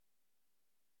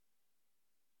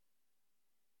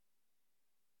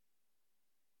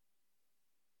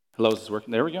Hello, is this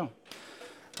working? There we go.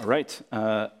 All right.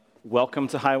 Welcome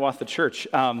to Hiawatha Church.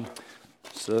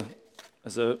 So,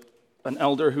 as an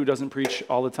elder who doesn't preach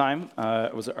all the time, I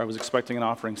was expecting an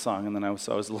offering song, and then that's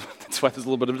why there's a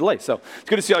little bit of a delay. So it's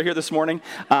good to see you all here this morning,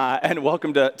 and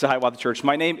welcome to Hiawatha Church.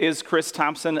 My name is Chris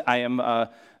Thompson. I am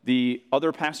the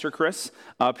other Pastor Chris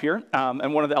up here,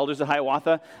 and one of the elders at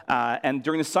Hiawatha. And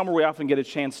during the summer, we often get a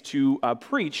chance to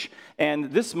preach. And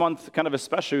this month, kind of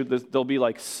especially, there'll be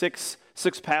like six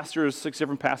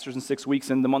different pastors in 6 weeks.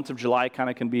 And the month of July kind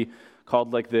of can be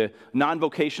called like the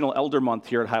non-vocational elder month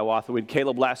here at Hiawatha. We had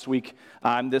Caleb last week,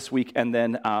 this week, and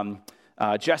then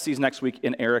Jesse's next week,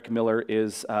 and Eric Miller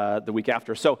is the week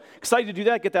after. So excited to do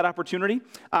that, get that opportunity.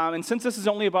 And since this is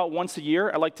only about once a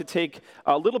year, I'd like to take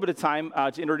a little bit of time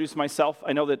to introduce myself.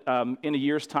 I know that in a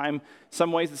year's time,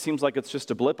 some ways it seems like it's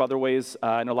just a blip. Other ways,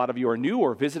 I know a lot of you are new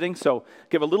or visiting. So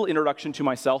give a little introduction to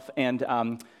myself and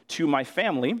to my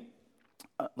family.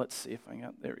 Let's see if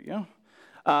there we go.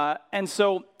 And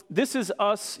so this is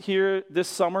us here this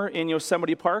summer in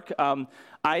Yosemite Park.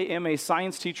 I am a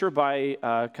science teacher by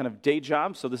kind of day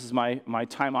job, so this is my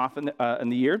time off in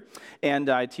the year, and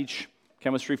I teach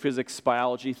chemistry, physics,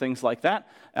 biology, things like that,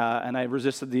 and I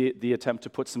resisted the attempt to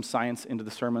put some science into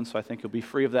the sermon, so I think you'll be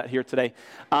free of that here today.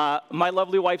 My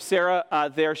lovely wife, Sarah,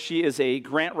 she is a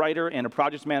grant writer and a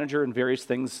project manager in various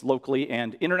things locally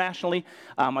and internationally.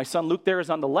 My son, Luke, there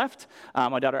is on the left,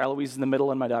 my daughter, Eloise, is in the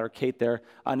middle, and my daughter, Kate, there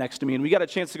next to me, and we got a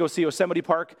chance to go see Yosemite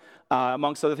Park,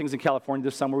 amongst other things in California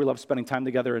this summer. We love spending time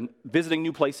together and visiting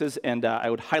new places, and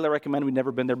I would highly recommend, we've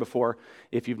never been there before,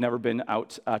 if you've never been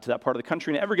out to that part of the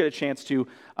country and ever get a chance to,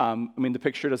 the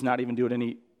picture does not even do it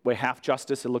any way half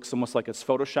justice. It looks almost like it's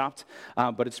photoshopped,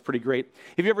 but it's pretty great.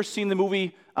 Have you ever seen the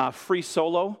movie Free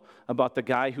Solo, about the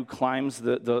guy who climbs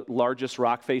the largest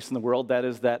rock face in the world? That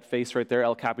is that face right there,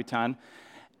 El Capitan.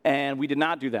 And we did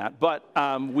not do that, but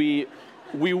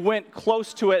we went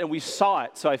close to it and we saw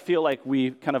it, so I feel like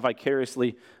we kind of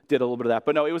vicariously did a little bit of that.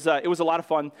 But no, it was a lot of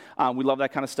fun. We love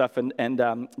that kind of stuff, and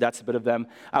that's a bit of them.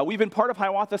 We've been part of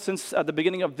Hiawatha since the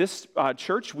beginning of this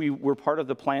church. We were part of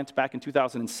the plant back in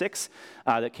 2006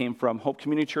 that came from Hope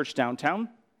Community Church downtown.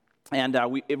 And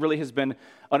it really has been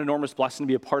an enormous blessing to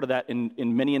be a part of that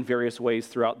in many and various ways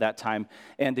throughout that time,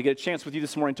 and to get a chance with you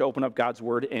this morning to open up God's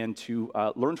Word and to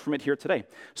learn from it here today.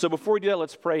 So before we do that,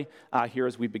 let's pray here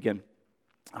as we begin.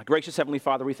 Gracious Heavenly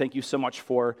Father, we thank you so much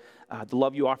for the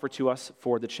love you offer to us,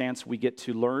 for the chance we get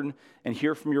to learn and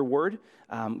hear from your word.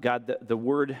 God, the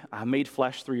word made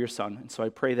flesh through your Son. And so I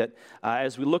pray that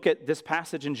as we look at this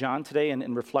passage in John today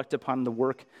and reflect upon the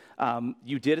work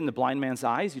you did in the blind man's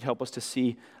eyes, you'd help us to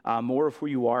see more of who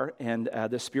you are and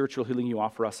the spiritual healing you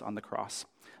offer us on the cross.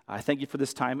 I thank you for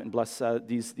this time and bless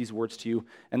these words to you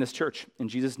and this church. In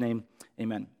Jesus' name,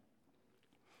 amen.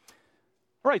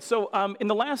 All right, so in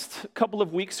the last couple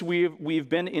of weeks, we've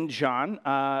been in John.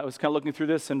 I was kind of looking through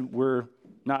this, and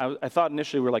I thought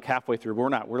initially we were like halfway through, but we're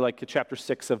not. We're like chapter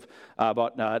 6 of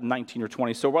about 19 or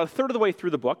 20. So we're about a third of the way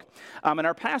through the book. And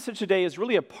our passage today is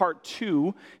really a part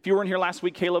 2. If you weren't here last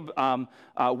week, Caleb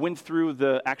went through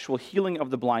the actual healing of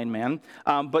the blind man.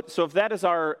 But so if that is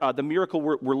the miracle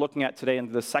we're looking at today,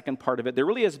 and the second part of it, there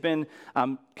really has been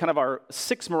kind of our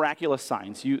 6 miraculous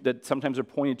signs that sometimes are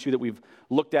pointed to that we've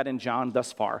looked at in John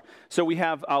thus far. So we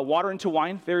have water into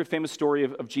wine, very famous story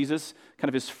of Jesus, kind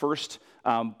of his first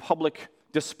public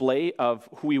display of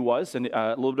who he was, and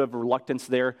a little bit of reluctance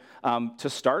there to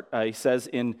start. He says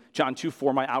in John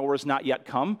 2:4, "My hour is not yet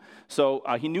come." So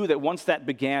he knew that once that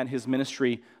began, his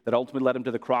ministry that ultimately led him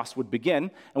to the cross would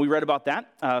begin, and we read about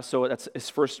that. So that's his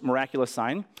first miraculous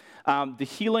sign. The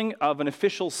healing of an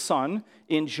official son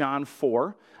in John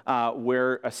 4,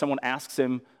 where someone asks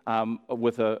him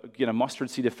with a mustard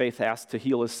seed of faith, asked to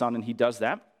heal his son, and he does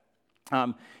that.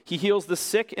 He heals the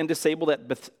sick and disabled at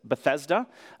Bethesda,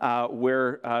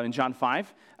 where in John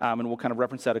 5, and we'll kind of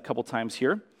reference that a couple times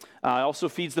here. Also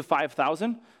feeds the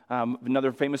 5,000,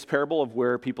 another famous parable of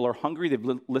where people are hungry,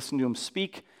 they've listened to him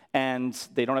speak, and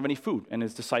they don't have any food. And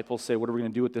his disciples say, what are we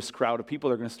going to do with this crowd of people?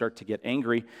 They're going to start to get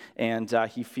angry, and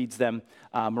he feeds them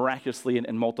miraculously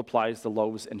and multiplies the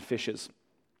loaves and fishes.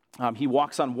 He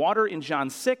walks on water in John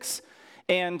 6,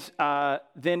 and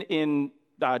then in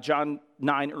John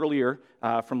 9 earlier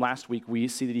from last week, we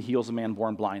see that he heals a man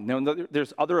born blind. Now,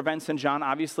 there's other events in John,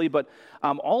 obviously, but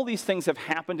all these things have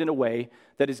happened in a way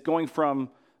that is going from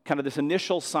kind of this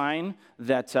initial sign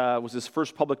that was his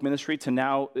first public ministry to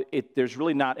now there's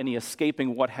really not any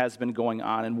escaping what has been going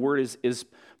on, and word is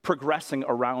progressing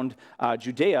around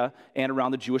Judea and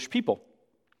around the Jewish people.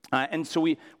 And so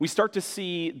we start to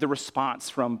see the response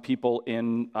from people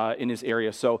in his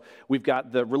area. So we've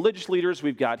got the religious leaders,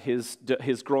 we've got his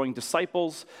growing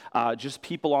disciples, just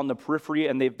people on the periphery,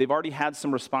 and they've already had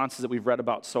some responses that we've read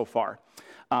about so far.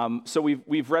 So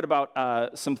we've read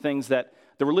about some things that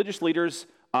the religious leaders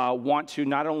want to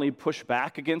not only push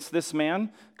back against this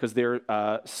man because they're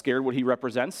scared what he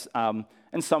represents.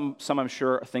 And some I'm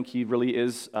sure think he really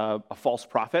is a false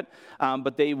prophet,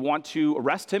 but they want to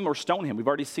arrest him or stone him. We've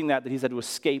already seen that he's had to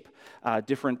escape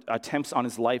different attempts on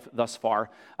his life thus far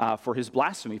for his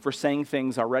blasphemy, for saying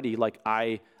things already like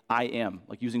I am,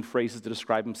 like using phrases to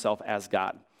describe himself as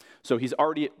God. So he's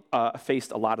already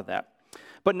faced a lot of that.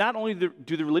 But not only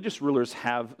do the religious rulers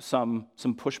have some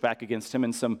pushback against him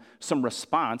and some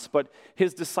response, but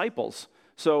his disciples.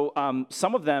 So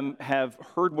some of them have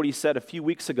heard what he said a few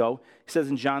weeks ago. He says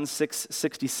in John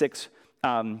 6:66,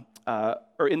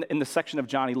 or in the section of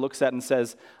John, he looks at and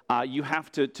says, you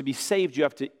have to be saved, you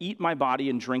have to eat my body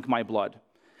and drink my blood.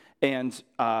 And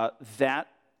that,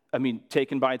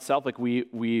 taken by itself, like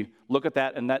we look at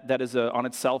that, and that is on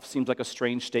itself seems like a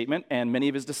strange statement. And many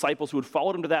of his disciples who had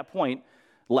followed him to that point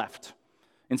left.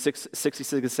 In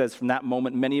 6:66, it says, from that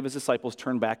moment, many of his disciples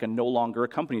turned back and no longer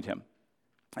accompanied him.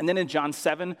 And then in John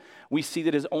 7, we see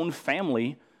that his own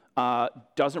family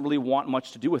doesn't really want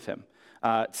much to do with him.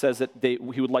 It says that he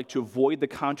would like to avoid the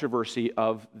controversy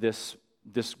of this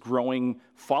growing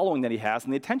following that he has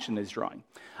and the attention that he's drawing.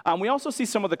 We also see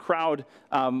some of the crowd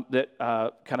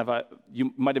that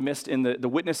you might have missed in the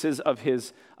witnesses of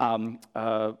his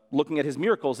looking at his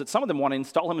miracles, that some of them want to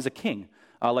install him as a king.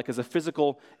 Like as a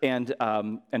physical and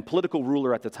political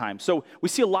ruler at the time. So we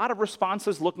see a lot of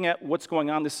responses looking at what's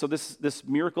going on. This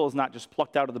miracle is not just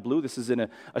plucked out of the blue. This is in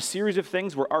a series of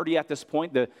things. We're already at this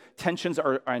point. The tensions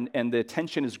and the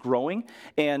tension is growing.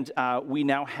 And we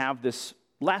now have this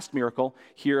last miracle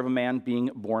here of a man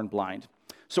being born blind.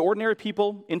 So ordinary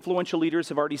people, influential leaders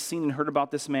have already seen and heard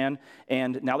about this man.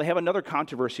 And now they have another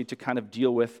controversy to kind of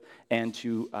deal with and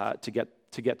to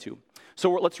get to. So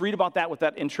let's read about that with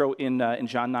that intro in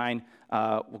John 9.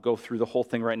 We'll go through the whole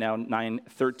thing right now,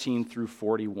 9:13 through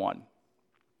 41.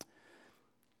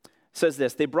 It says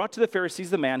this, they brought to the Pharisees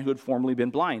the man who had formerly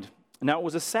been blind. Now it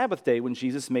was a Sabbath day when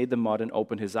Jesus made the mud and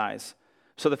opened his eyes.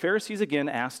 So the Pharisees again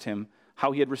asked him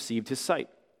how he had received his sight.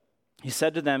 He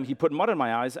said to them, he put mud in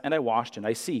my eyes, and I washed, and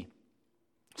I see.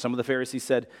 Some of the Pharisees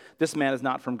said, this man is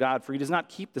not from God, for he does not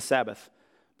keep the Sabbath.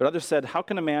 But others said, how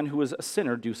can a man who is a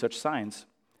sinner do such signs?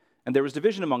 And there was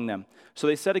division among them. So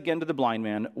they said again to the blind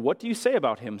man, what do you say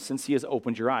about him, since he has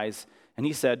opened your eyes? And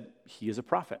he said, he is a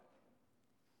prophet.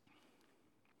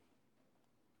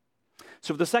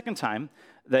 So for the second time,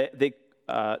 the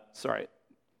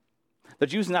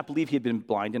Jews did not believe he had been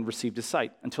blind and received his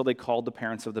sight until they called the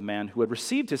parents of the man who had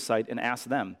received his sight and asked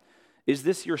them, is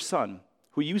this your son,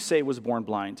 who you say was born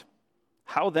blind?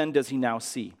 How then does he now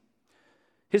see?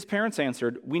 His parents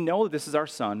answered, we know that this is our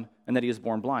son and that he is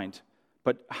born blind.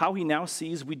 But how he now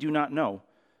sees, we do not know,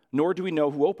 nor do we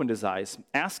know who opened his eyes.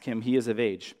 Ask him, he is of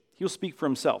age. He will speak for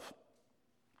himself.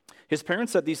 His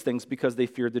parents said these things because they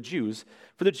feared the Jews,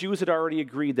 for the Jews had already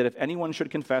agreed that if anyone should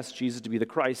confess Jesus to be the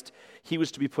Christ, he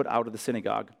was to be put out of the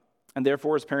synagogue. And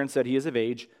therefore his parents said, he is of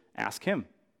age, ask him.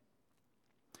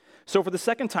 So for the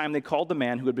second time they called the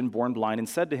man who had been born blind and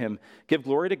said to him, give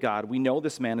glory to God, we know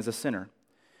this man is a sinner.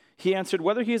 He answered,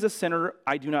 whether he is a sinner,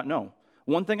 I do not know.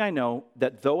 One thing I know,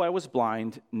 that though I was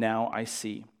blind, now I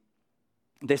see.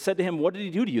 They said to him, what did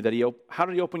he do to you? How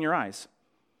did he open your eyes?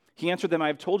 He answered them, I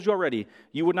have told you already,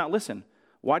 you would not listen.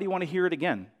 Why do you want to hear it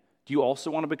again? Do you also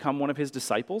want to become one of his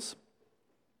disciples?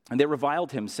 And they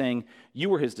reviled him, saying, you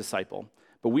were his disciple,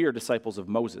 but we are disciples of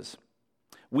Moses.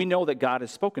 We know that God has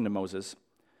spoken to Moses,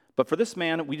 but for this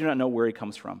man, we do not know where he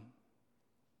comes from.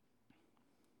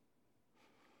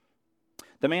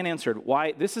 The man answered,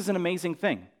 why, this is an amazing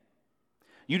thing.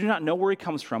 You do not know where he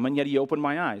comes from, and yet he opened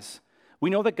my eyes. We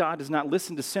know that God does not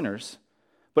listen to sinners,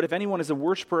 but if anyone is a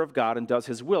worshiper of God and does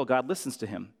his will, God listens to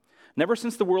him. Never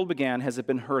since the world began has it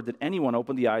been heard that anyone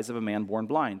opened the eyes of a man born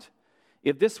blind.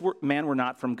 If this man were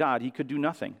not from God, he could do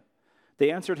nothing.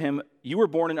 They answered him, you were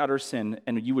born in utter sin,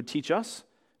 and you would teach us?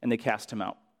 And they cast him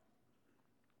out.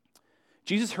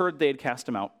 Jesus heard they had cast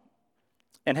him out,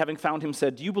 and having found him,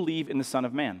 said, do you believe in the Son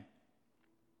of Man?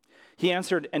 He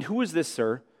answered, and who is this,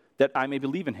 sir, that I may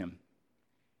believe in him?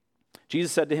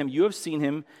 Jesus said to him, you have seen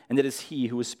him, and it is he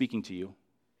who is speaking to you.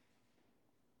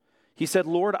 He said,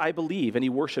 Lord, I believe, and he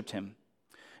worshiped him.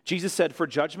 Jesus said, for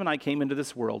judgment I came into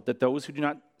this world, that those who do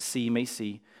not see may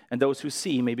see, and those who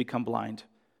see may become blind.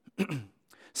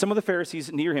 Some of the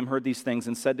Pharisees near him heard these things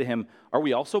and said to him, are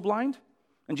we also blind?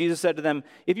 And Jesus said to them,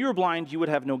 if you were blind, you would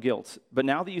have no guilt. But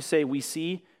now that you say, we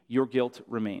see, your guilt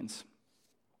remains.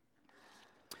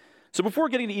 So before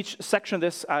getting to each section of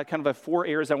this, kind of 4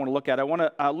 areas I want to look at, I want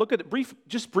to look at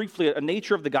just briefly at a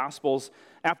nature of the Gospels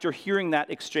after hearing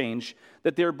that exchange,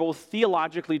 that they're both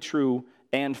theologically true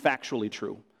and factually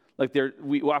true. Like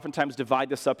we oftentimes divide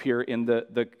this up here in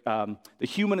the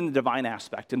human and the divine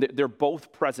aspect, and they're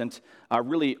both present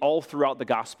really all throughout the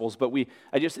Gospels. But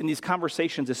I just in these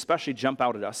conversations especially jump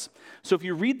out at us. So if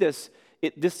you read this,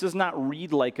 this does not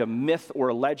read like a myth or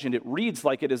a legend. It reads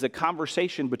like it is a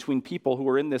conversation between people who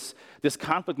are in this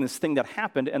conflict and this thing that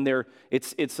happened, and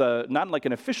it's not like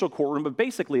an official courtroom, but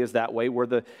basically is that way where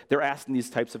they're asking these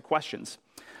types of questions.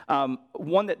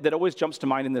 One that always jumps to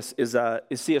mind in this is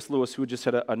C.S. Lewis, who just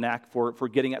had a knack for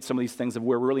getting at some of these things of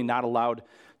where we're really not allowed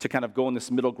to kind of go in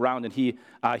this middle ground. And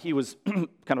he was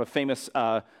kind of a famous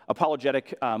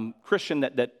apologetic Christian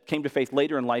that came to faith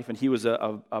later in life, and he was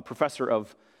a professor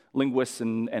of linguists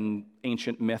and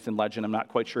ancient myth and legend. I'm not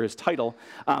quite sure his title,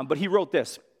 but he wrote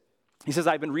this. He says,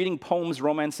 I've been reading poems,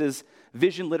 romances,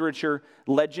 vision literature,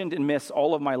 legend, and myths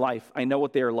all of my life. I know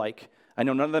what they are like. I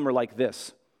know none of them are like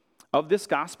this. Of this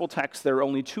gospel text, there are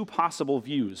only 2 possible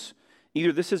views.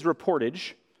 Either this is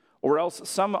reportage, or else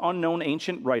some unknown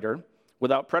ancient writer,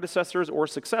 without predecessors or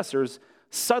successors,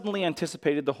 suddenly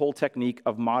anticipated the whole technique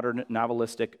of modern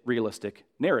novelistic, realistic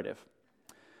narrative.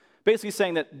 Basically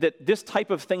saying that this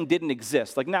type of thing didn't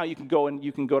exist. Like now you can go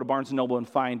to Barnes & Noble and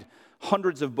find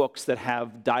hundreds of books that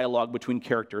have dialogue between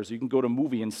characters. You can go to a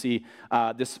movie and see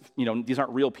this, these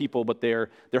aren't real people, but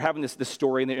they're having this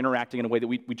story and they're interacting in a way that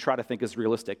we try to think is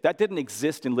realistic. That didn't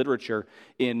exist in literature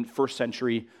in the first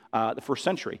century. And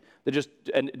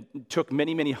it took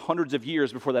many, many hundreds of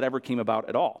years before that ever came about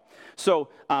at all. So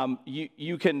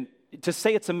to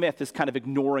say it's a myth is kind of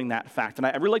ignoring that fact. And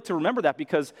I really like to remember that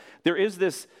because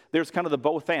there's kind of the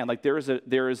both and. Like there is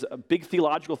a big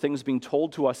theological things being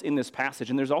told to us in this passage.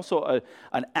 And there's also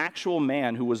an actual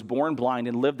man who was born blind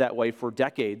and lived that way for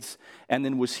decades and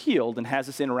then was healed and has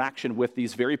this interaction with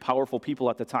these very powerful people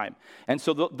at the time. And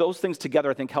so those things together,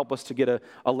 I think, help us to get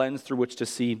a lens through which to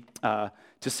see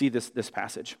this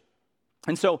passage.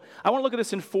 And so I want to look at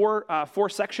this in four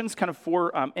sections, kind of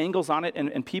 4 angles on it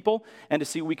and people, and to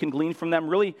see what we can glean from them,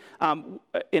 really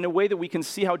in a way that we can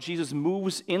see how Jesus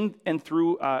moves in and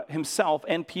through himself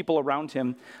and people around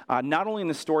him, not only in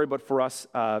the story, but for us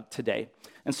today.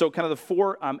 And so kind of the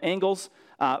 4 angles.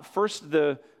 First,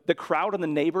 the crowd and the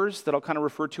neighbors that I'll kind of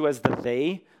refer to as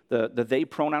the they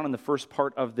pronoun in the first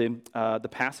part of the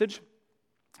passage.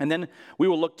 And then we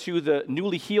will look to the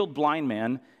newly healed blind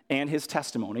man and his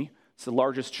testimony. It's the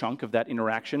largest chunk of that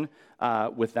interaction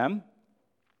with them.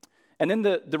 And then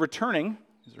the returning,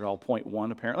 these are all point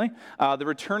 1 apparently, the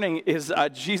returning is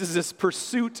Jesus'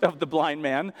 pursuit of the blind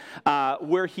man,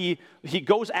 where he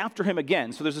goes after him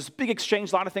again. So there's this big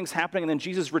exchange, a lot of things happening, and then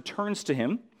Jesus returns to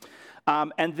him.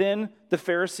 And then the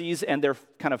Pharisees and their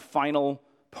kind of final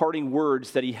parting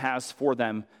words that he has for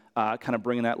them, kind of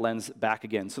bringing that lens back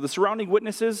again. So the surrounding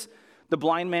witnesses, the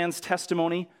blind man's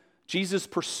testimony, Jesus'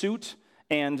 pursuit,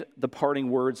 and the parting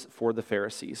words for the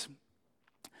Pharisees.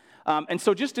 And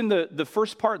so just in the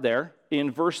first part there,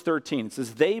 in verse 13, it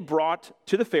says, they brought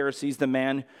to the Pharisees the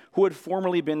man who had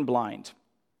formerly been blind.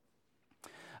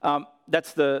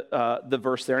 That's the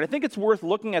verse there. And I think it's worth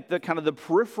looking at the kind of the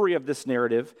periphery of this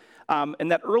narrative,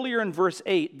 and that earlier in verse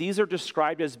 8, these are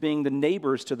described as being the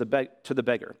neighbors to the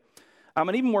beggar.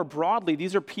 And even more broadly,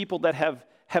 these are people that have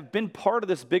been part of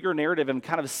this bigger narrative and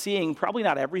kind of seeing, probably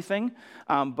not everything,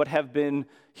 but have been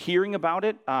hearing about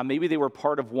it. Maybe they were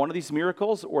part of one of these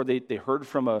miracles, or they heard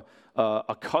from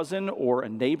a cousin or a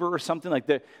neighbor or something like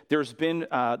that. There's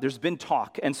been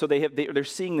talk, and so they're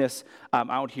seeing this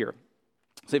out here.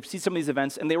 So they've seen some of these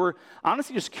events, and they were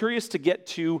honestly just curious to get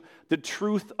to the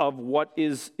truth of what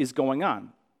is going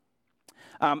on.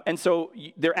 And so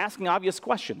they're asking obvious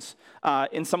questions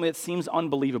in something that seems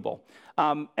unbelievable.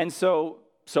 And so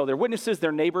they're witnesses,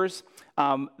 they're neighbors.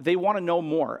 They want to know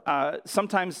more.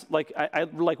 Sometimes, like I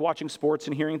like watching sports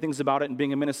and hearing things about it, and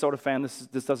being a Minnesota fan, this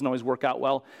doesn't always work out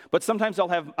well. But sometimes I'll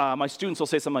have my students will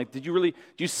say something like, "Did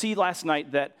you see last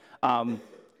night that?"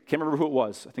 Can't remember who it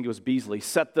was. I think it was Beasley.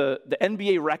 Set the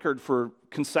NBA record for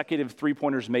consecutive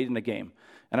three-pointers made in a game.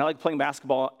 And I like playing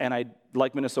basketball, and I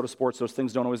like Minnesota sports. Those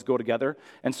things don't always go together.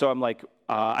 And so I'm like,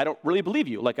 I don't really believe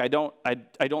you. Like I don't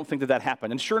think that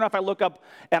happened. And sure enough, I look up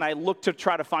and I look to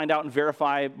try to find out and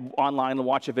verify online and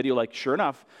watch a video. Like sure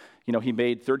enough, he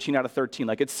made 13 out of 13.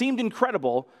 Like it seemed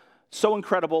incredible. so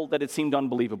incredible that it seemed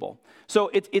unbelievable.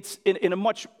 So it's in a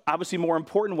much, obviously, more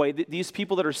important way, these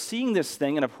people that are seeing this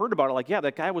thing and have heard about it, like, yeah,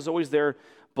 that guy was always there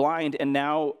blind, and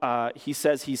now he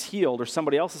says he's healed, or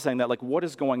somebody else is saying that, like, what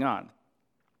is going on?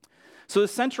 So the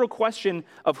central question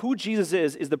of who Jesus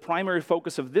is the primary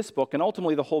focus of this book and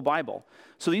ultimately the whole Bible.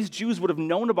 So these Jews would have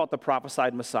known about the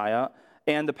prophesied Messiah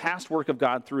and the past work of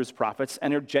God through his prophets,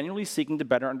 and are genuinely seeking to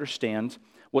better understand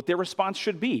what their response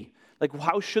should be. Like,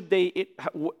 what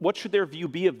should their view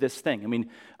be of this thing? I mean,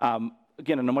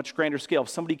 again, on a much grander scale, if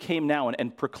somebody came now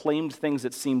and proclaimed things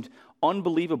that seemed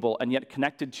unbelievable and yet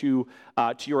connected to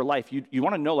your life, you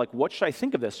want to know, like, what should I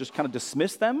think of this? Just kind of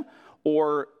dismiss them,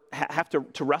 or have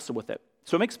to wrestle with it?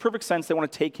 So it makes perfect sense. They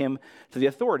want to take him to the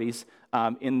authorities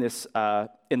in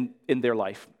their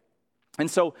life. And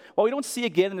so, while we don't see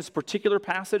again in this particular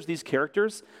passage these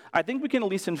characters, I think we can at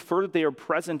least infer that they are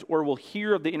present, or will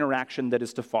hear of the interaction that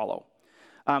is to follow.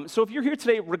 So if you're here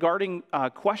today regarding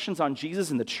questions on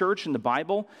Jesus and the church and the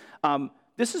Bible,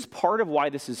 this is part of why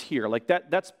this is here. Like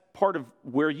that's part of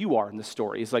where you are in the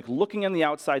story. Is like looking on the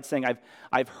outside, saying,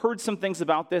 I've heard some things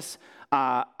about this,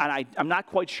 and I'm not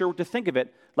quite sure what to think of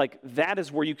it. Like, that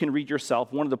is where you can read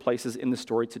yourself, one of the places in the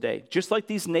story today. Just like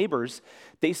these neighbors,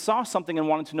 they saw something and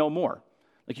wanted to know more.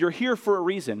 Like, you're here for a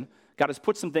reason. God has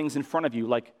put some things in front of you.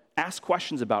 Like, ask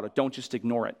questions about it. Don't just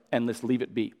ignore it and just leave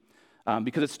it be.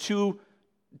 Because it's too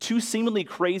seemingly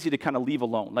crazy to kind of leave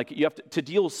alone. Like, you have to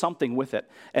deal something with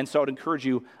it. And so I would encourage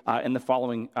you in the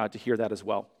following to hear that as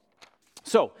well.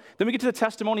 So then we get to the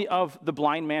testimony of the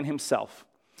blind man himself.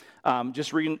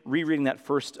 Just rereading that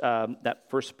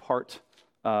first part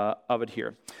of it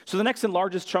here. So the next and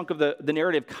largest chunk of the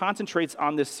narrative concentrates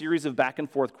on this series of back and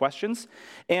forth questions.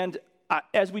 And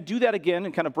as we do that again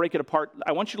and kind of break it apart,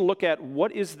 I want you to look at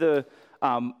what is the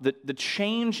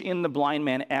change in the blind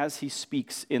man as he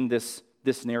speaks in this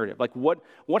narrative. Like,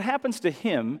 what happens to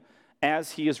him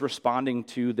as he is responding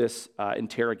to this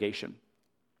interrogation?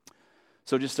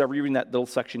 So just rereading that little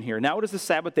section here. Now it is the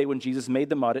Sabbath day when Jesus made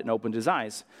the mud and opened his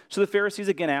eyes. So the Pharisees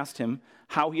again asked him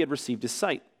how he had received his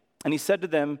sight. And he said to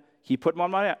them, he put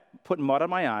mud on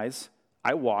my eyes,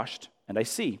 I washed, and I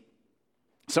see.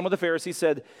 Some of the Pharisees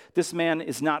said, this man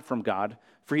is not from God,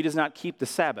 for he does not keep the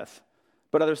Sabbath.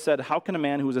 But others said, how can a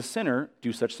man who is a sinner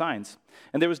do such signs?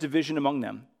 And there was division among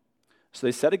them. So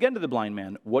they said again to the blind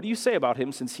man, what do you say about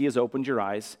him since he has opened your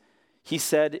eyes? He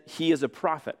said, he is a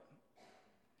prophet.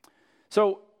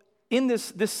 So in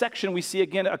this section, we see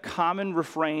again a common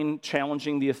refrain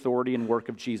challenging the authority and work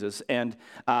of Jesus, and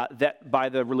that by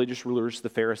the religious rulers, the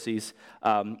Pharisees,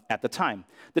 at the time.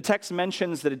 The text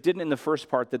mentions that it didn't in the first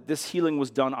part, that this healing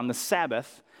was done on the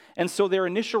Sabbath, and so their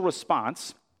initial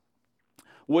response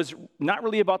was not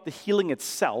really about the healing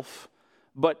itself,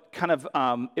 but kind of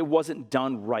it wasn't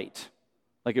done right.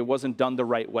 Like, it wasn't done the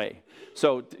right way.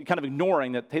 So kind of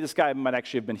ignoring that, hey, this guy might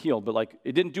actually have been healed, but like,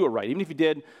 it didn't do it right. Even if he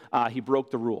did, he broke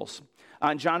the rules.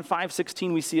 In John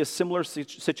 5:16, we see a similar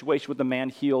situation with the man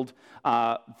healed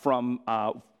from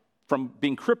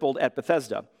being crippled at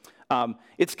Bethesda.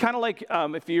 It's kind of like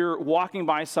if you're walking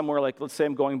by somewhere, like let's say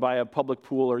I'm going by a public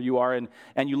pool, or you are,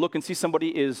 and you look and see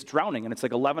somebody is drowning, and it's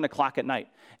like 11 o'clock at night,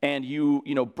 and you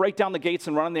break down the gates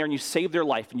and run in there, and you save their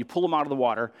life, and you pull them out of the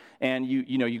water, and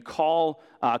you call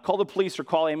the police or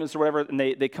call ambulance or whatever, and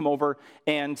they come over,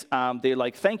 and they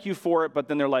like thank you for it, but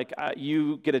then they're like,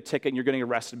 you get a ticket and you're getting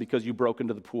arrested because you broke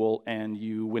into the pool and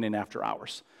you went in after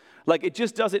hours. Like, it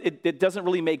just doesn't, it doesn't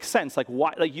really make sense. Like,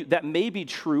 why? Like, that may be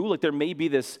true. Like, there may be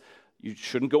this, you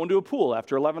shouldn't go into a pool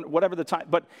after 11, whatever the time,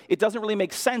 but it doesn't really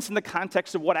make sense in the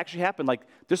context of what actually happened. Like,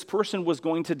 this person was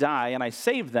going to die, and I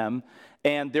saved them,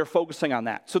 and they're focusing on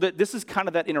that. So that this is kind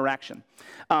of that interaction.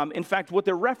 In fact, what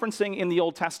they're referencing in the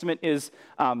Old Testament is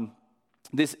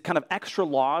this kind of extra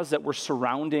laws that were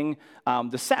surrounding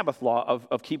the Sabbath law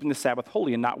of keeping the Sabbath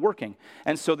holy and not working.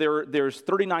 And so there's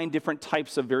 39 different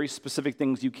types of very specific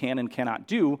things you can and cannot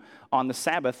do on the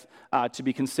Sabbath to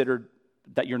be considered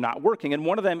that you're not working. And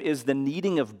one of them is the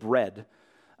kneading of bread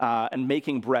and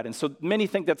making bread. And so many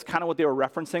think that's kind of what they were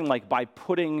referencing, like by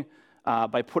putting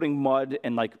mud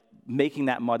and like making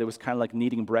that mud, it was kind of like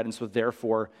kneading bread, and so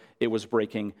therefore it was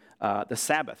breaking the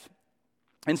Sabbath.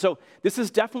 And so this is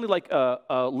definitely like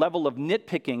a level of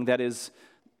nitpicking that is,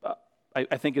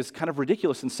 I think, is kind of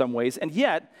ridiculous in some ways. And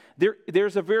yet,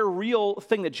 there's a very real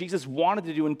thing that Jesus wanted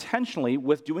to do intentionally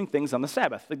with doing things on the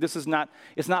Sabbath. Like, this is not,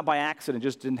 it's not by accident, it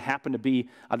just didn't happen to be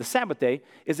the Sabbath day.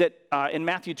 Is that in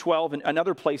Matthew 12 and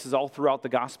other places all throughout the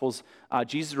Gospels,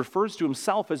 Jesus refers to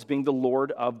himself as being the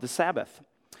Lord of the Sabbath.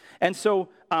 And so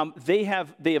they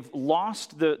have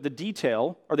lost the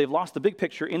detail, or they've lost the big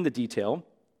picture in the detail.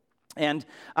 And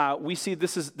we see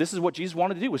this is what Jesus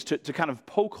wanted to do, was to kind of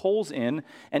poke holes in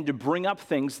and to bring up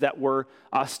things that were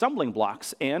stumbling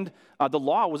blocks. And the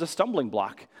law was a stumbling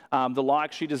block. The law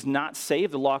actually does not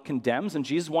save, the law condemns, and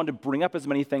Jesus wanted to bring up as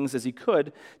many things as he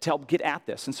could to help get at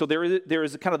this. And so there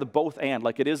is kind of the both and,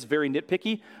 like it is very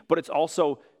nitpicky, but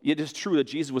it is true that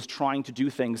Jesus was trying to do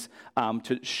things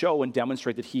to show and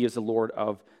demonstrate that he is the Lord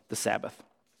of the Sabbath.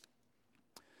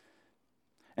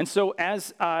 And so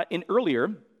as in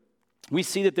earlier, we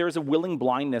see that there is a willing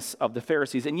blindness of the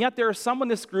Pharisees, and yet there are some in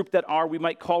this group that we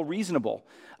might call reasonable,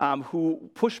 who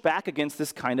push back against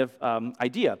this kind of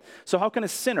idea. So how can a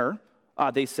sinner,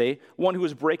 they say, one who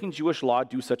is breaking Jewish law,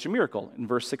 do such a miracle? In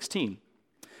verse 16.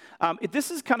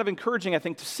 This is kind of encouraging, I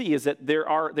think, to see, is that there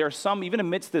are some, even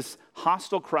amidst this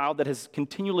hostile crowd that has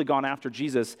continually gone after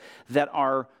Jesus, that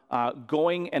are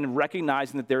going and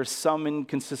recognizing that there are some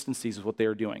inconsistencies with what they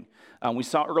are doing. We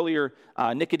saw earlier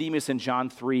Nicodemus in John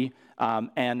 3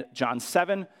 and John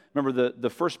 7. Remember the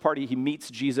first part, he meets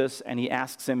Jesus and he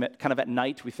asks him at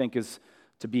night, we think is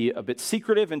to be a bit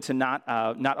secretive and to not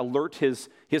alert his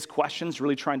questions,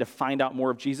 really trying to find out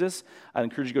more of Jesus. I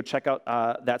encourage you to go check out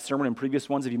that sermon and previous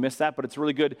ones if you missed that, but it's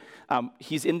really good.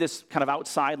 He's in this kind of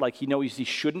outside, like he knows he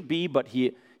shouldn't be, but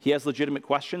he has legitimate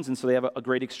questions, and so they have a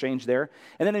great exchange there.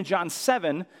 And then in John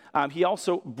 7, he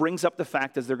also brings up the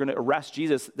fact, as they're going to arrest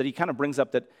Jesus, that he kind of brings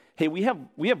up that, hey, we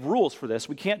have rules for this.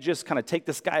 We can't just kind of take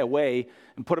this guy away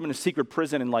and put him in a secret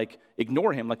prison and like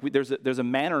ignore him. Like there's a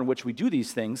manner in which we do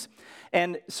these things.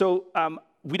 And so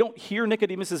we don't hear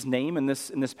Nicodemus' name in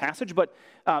this passage, but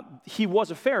he was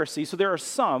a Pharisee, so there are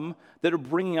some that are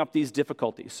bringing up these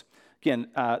difficulties. Again,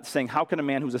 saying, how can a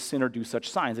man who's a sinner do such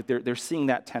signs? Like they're seeing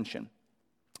that tension.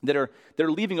 They're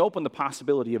leaving open the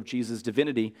possibility of Jesus'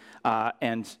 divinity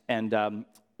and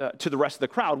to the rest of the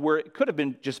crowd, where it could have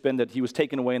been that he was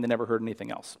taken away and they never heard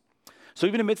anything else. So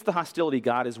even amidst the hostility,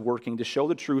 God is working to show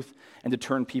the truth and to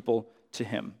turn people to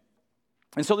him.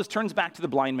 And so this turns back to the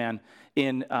blind man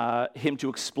in him to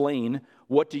explain,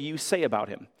 what do you say about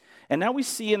him? And now we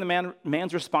see in the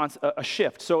man's response a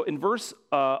shift. So in verse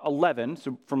 11,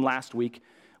 so from last week,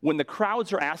 when the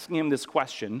crowds are asking him this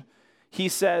question, he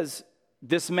says,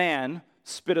 this man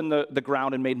spit in the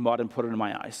ground and made mud and put it in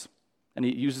my eyes. And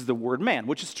he uses the word man,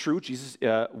 which is true. Jesus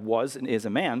was and is a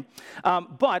man.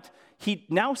 But he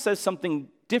now says something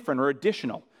different or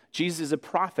additional. Jesus is a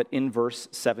prophet in verse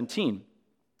 17.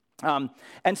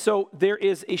 And so there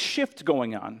is a shift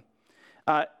going on.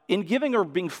 In giving or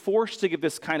being forced to give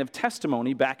this kind of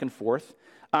testimony back and forth,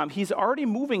 he's already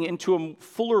moving into a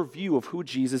fuller view of who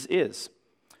Jesus is.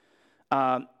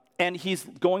 And he's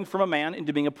going from a man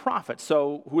into being a prophet.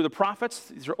 So who are the prophets?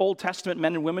 These are Old Testament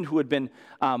men and women who had been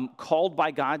called by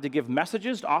God to give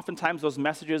messages. Oftentimes those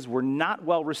messages were not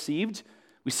well received.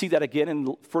 We see that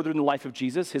again further in the life of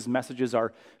Jesus. His messages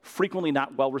are frequently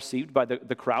not well received by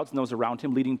the crowds and those around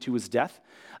him, leading to his death.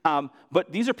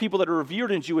 But these are people that are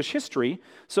revered in Jewish history.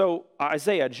 So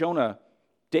Isaiah, Jonah,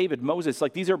 David, Moses,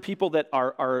 like these are people that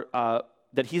are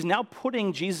that he's now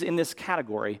putting Jesus in this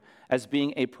category as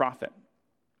being a prophet.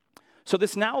 So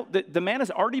this now, the man has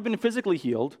already been physically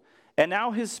healed, and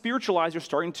now his spiritual eyes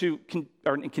are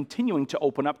continuing to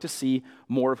open up to see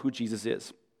more of who Jesus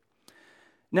is.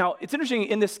 Now, it's interesting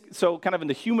in this, so kind of in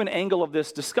the human angle of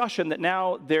this discussion, that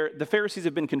now the Pharisees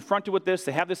have been confronted with this.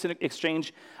 They have this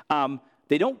exchange.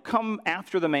 They don't come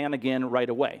after the man again right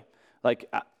away.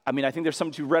 Like, I think there's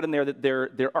something to read in there that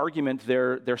their argument,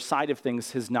 their side of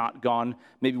things has not gone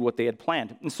maybe what they had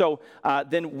planned. And so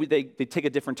then they take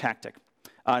a different tactic.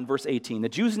 In verse 18, the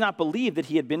Jews did not believe that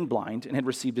he had been blind and had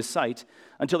received his sight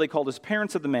until they called his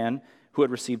parents of the man who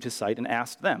had received his sight and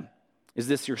asked them, is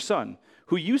this your son,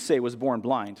 who you say was born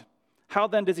blind? How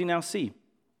then does he now see?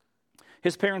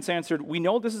 His parents answered, we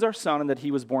know this is our son and that he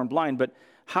was born blind, but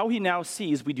how he now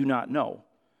sees we do not know,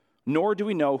 nor do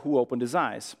we know who opened his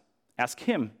eyes. Ask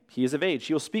him, he is of age,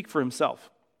 he will speak for himself.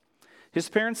 His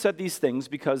parents said these things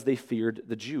because they feared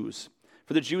the Jews.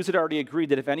 For the Jews had already agreed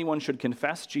that if anyone should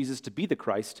confess Jesus to be the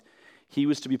Christ, he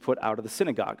was to be put out of the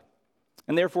synagogue.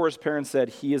 And therefore his parents said,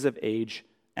 he is of age,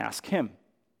 ask him.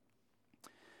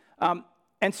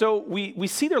 And so we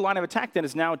see their line of attack then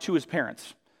is now to his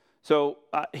parents. So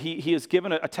he has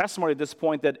given a testimony at this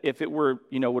point that if it were,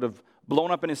 would have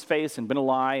blown up in his face and been a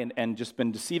lie and just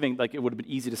been deceiving, like it would have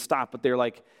been easy to stop. But they're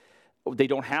like, they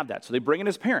don't have that. So they bring in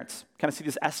his parents, kind of see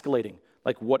this escalating,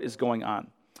 like what is going on.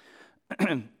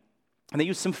 And they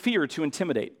used some fear to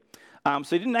intimidate. So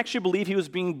they didn't actually believe he was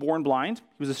being born blind.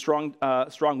 He was a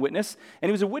strong witness. And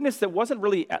he was a witness that wasn't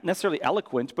really necessarily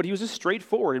eloquent, but he was just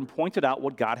straightforward and pointed out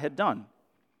what God had done.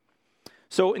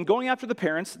 So in going after the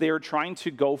parents, they are trying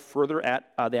to go further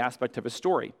at the aspect of his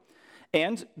story.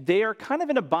 And they are kind of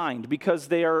in a bind because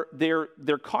they're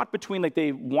caught between, like,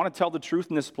 they want to tell the truth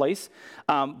in this place,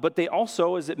 but they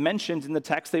also, as it mentioned in the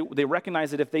text, they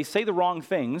recognize that if they say the wrong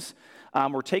things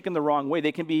or taken the wrong way,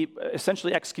 they can be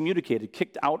essentially excommunicated,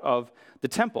 kicked out of the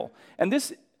temple. And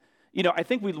this, I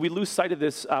think we lose sight of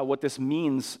this, what this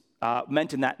meant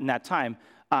in that time.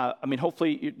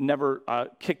 Hopefully you're never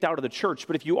kicked out of the church,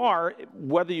 but if you are,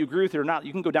 whether you agree with it or not,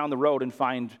 you can go down the road and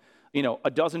find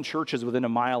a dozen churches within a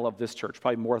mile of this church,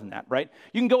 probably more than that, right?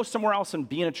 You can go somewhere else and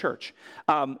be in a church.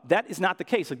 That is not the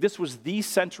case. Like, this was the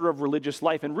center of religious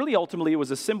life, and really ultimately it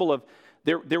was a symbol of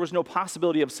there was no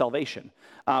possibility of salvation.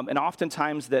 And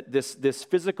oftentimes that this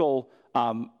physical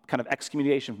kind of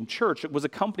excommunication from church, it was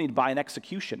accompanied by an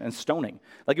execution and stoning.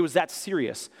 Like, it was that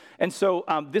serious. And so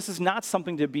this is not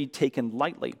something to be taken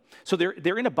lightly. So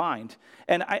they're in a bind.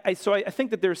 And I think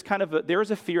that there's there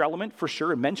is a fear element for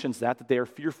sure. It mentions that they are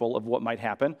fearful of what might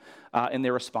happen in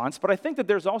their response. But I think that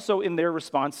there's also in their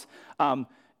response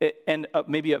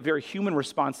maybe a very human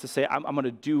response to say, I'm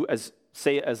going to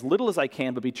say as little as I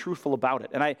can, but be truthful about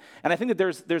it. And I think that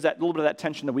there's that little bit of that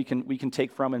tension that we can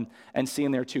take from and see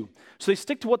in there too. So they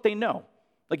stick to what they know.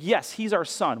 Like, yes, he's our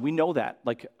son. We know that.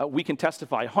 Like, we can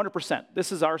testify 100%.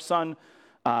 This is our son.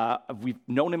 We've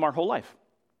known him our whole life.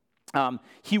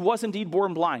 He was indeed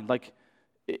born blind. Like,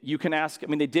 you can ask,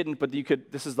 they didn't, but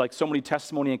this is like so many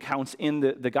testimony accounts in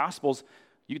the Gospels.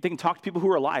 They can talk to people who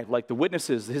are alive, like the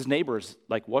witnesses, his neighbors.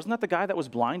 Like, wasn't that the guy that was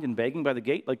blind and begging by the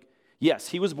gate? Like, yes,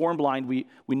 he was born blind. We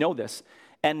know this.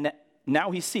 And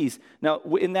now he sees. Now,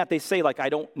 in that they say, like, I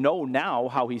don't know now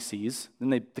how he sees.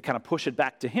 And they kind of push it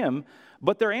back to him.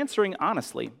 But they're answering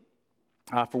honestly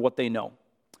for what they know.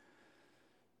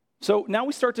 So now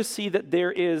we start to see that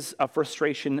there is a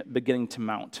frustration beginning to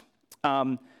mount.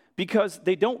 Because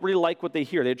they don't really like what they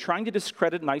hear. They're trying to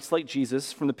discredit and isolate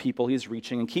Jesus from the people he's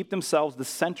reaching and keep themselves the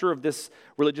center of this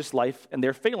religious life, and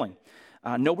they're failing.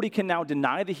 Nobody can now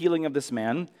deny the healing of this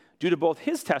man due to both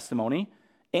his testimony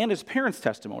and his parents'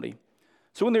 testimony.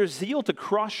 So in their zeal to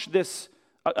crush this,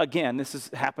 again, this has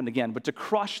happened again, but to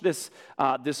crush this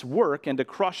work and to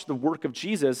crush the work of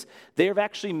Jesus, they have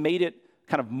actually made it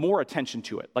kind of more attention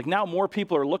to it. Like, now more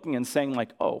people are looking and saying,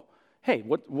 like, oh, hey,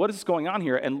 what is going on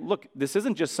here? And look, this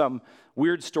isn't just some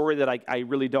weird story that I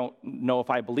really don't know if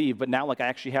I believe, but now, like, I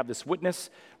actually have this witness.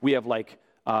 We have, like,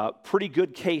 a pretty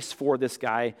good case for this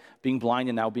guy being blind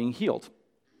and now being healed.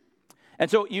 And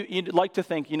so you'd like to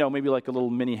think, maybe like a little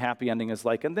mini happy ending is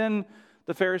like, and then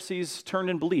the Pharisees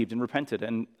turned and believed and repented.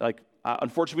 And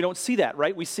unfortunately, we don't see that,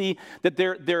 right? We see that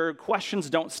their questions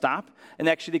don't stop, and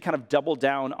actually they kind of double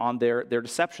down on their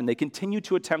deception. They continue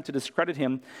to attempt to discredit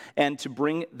him and to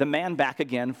bring the man back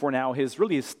again for now his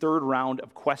third round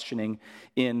of questioning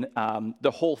in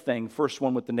the whole thing. First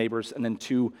one with the neighbors, and then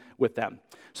two with them.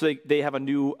 So they have a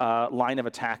new line of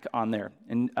attack on there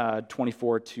in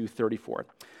 24 to 34.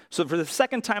 So for the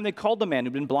second time, they called the man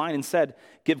who'd been blind and said,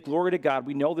 "Give glory to God.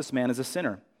 We know this man is a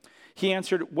sinner." He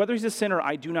answered, "Whether he's a sinner,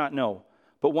 I do not know.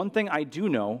 But one thing I do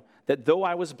know, that though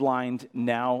I was blind,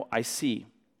 now I see."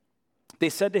 They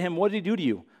said to him, "What did he do to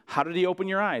you? How did he open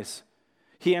your eyes?"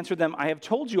 He answered them, "I have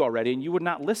told you already, and you would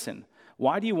not listen.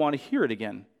 Why do you want to hear it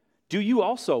again? Do you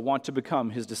also want to become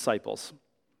his disciples?"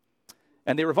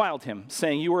 And they reviled him,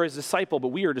 saying, "You are his disciple, but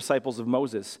we are disciples of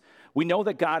Moses. We know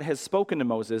that God has spoken to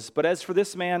Moses, but as for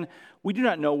this man, we do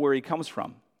not know where he comes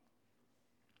from."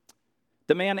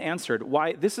 The man answered,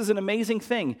 "Why, this is an amazing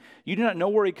thing. You do not know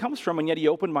where he comes from, and yet he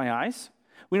opened my eyes.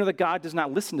 We know that God does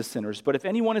not listen to sinners, but if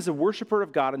anyone is a worshiper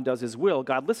of God and does his will,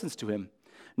 God listens to him.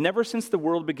 Never since the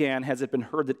world began has it been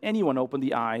heard that anyone opened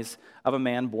the eyes of a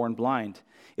man born blind.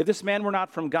 If this man were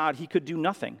not from God, he could do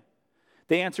nothing."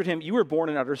 They answered him, "You were born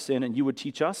in utter sin, and you would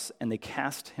teach us?" And they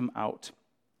cast him out.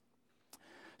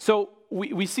 So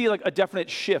we see like a definite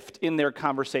shift in their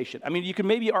conversation. You can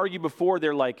maybe argue before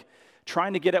they're like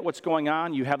trying to get at what's going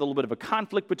on. You have a little bit of a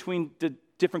conflict between the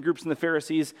different groups in the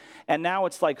Pharisees, and now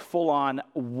it's like full on,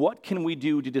 what can we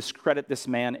do to discredit this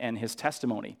man and his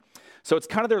testimony? So it's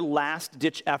kind of their last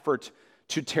ditch effort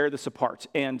to tear this apart,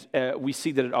 and we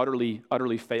see that it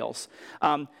utterly fails.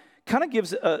 Kind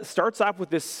of starts off with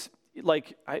this,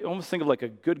 like, I almost think of like a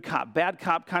good cop, bad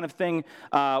cop kind of thing,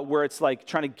 where it's like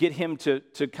trying to get him to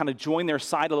kind of join their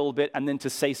side a little bit and then to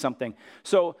say something.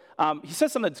 So he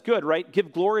says something that's good, right?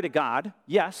 Give glory to God.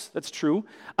 Yes, that's true.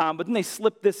 But then they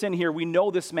slip this in here. We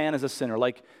know this man is a sinner.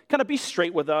 Like, kind of be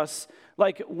straight with us.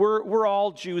 Like, we're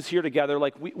all Jews here together.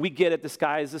 Like, we get it. This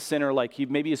guy is a sinner. Like, he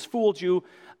maybe has fooled you.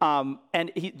 And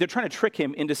they're trying to trick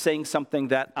him into saying something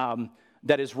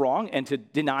that is wrong and to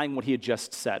denying what he had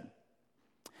just said.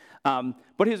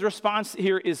 But his response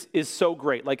here is so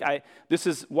great. This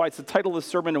is why it's the title of the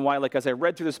sermon, and why, as I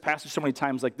read through this passage so many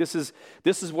times, this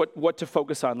is what to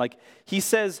focus on. He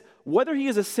says, whether he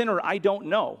is a sinner, I don't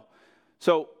know.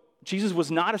 So Jesus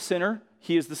was not a sinner.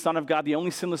 He is the Son of God, the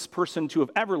only sinless person to have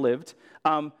ever lived.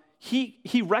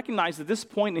 He recognized at this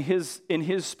point in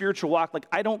his spiritual walk,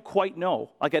 I don't quite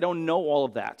know. I don't know all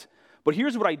of that. But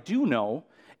here's what I do know,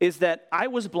 is that I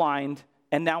was blind,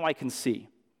 and now I can see.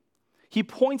 He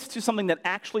points to something that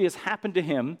actually has happened to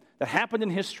him, that happened in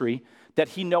history, that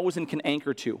he knows and can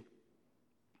anchor to.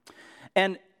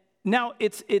 And now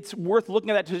it's worth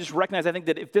looking at that to just recognize, I think,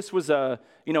 that if this was on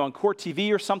Court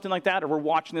TV or something like that, or we're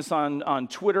watching this on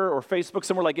Twitter or Facebook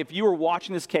somewhere, if you were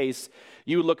watching this case,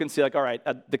 you would look and see, all right,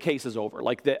 the case is over.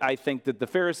 I think that the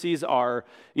Pharisees are,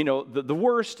 the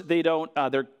worst. They don't,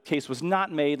 their case was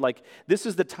not made. This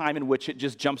is the time in which it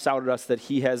just jumps out at us that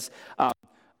he has,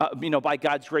 by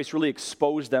God's grace, really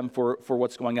exposed them for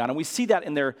what's going on. And we see that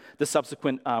in the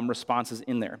subsequent responses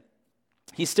in there.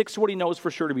 He sticks to what he knows for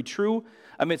sure to be true.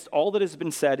 Amidst all that has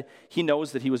been said, he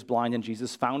knows that he was blind, and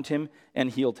Jesus found him and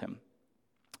healed him.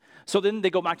 So then they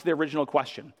go back to the original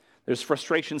question. There's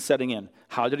frustration setting in.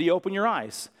 How did he open your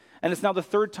eyes? And it's now the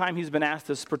third time he's been asked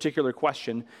this particular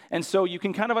question. And so you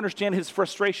can kind of understand his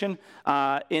frustration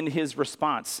in his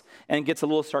response, and gets a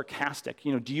little sarcastic.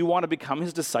 Do you want to become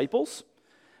his disciples?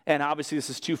 And obviously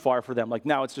this is too far for them.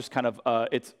 Now it's just kind of,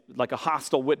 it's like a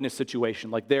hostile witness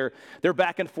situation. They're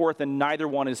back and forth, and neither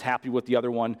one is happy with the other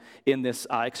one in this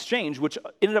exchange, which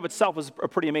in and of itself is a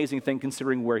pretty amazing thing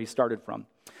considering where he started from.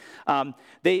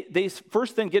 They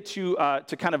first then get to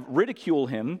kind of ridicule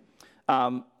him,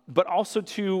 but also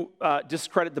to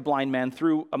discredit the blind man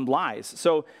through lies.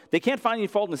 So they can't find any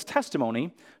fault in his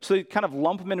testimony, so they kind of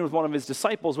lump him in with one of his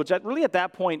disciples, which really at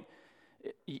that point,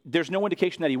 there's no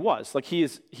indication that he was. He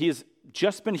has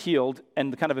just been healed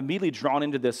and kind of immediately drawn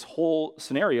into this whole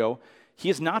scenario. He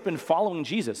has not been following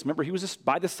Jesus. Remember, he was just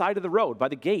by the side of the road, by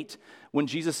the gate, when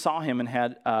Jesus saw him and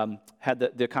had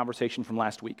the conversation from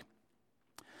last week.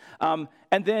 And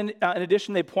then, in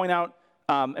addition, they point out,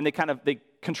 and they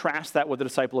contrast that with the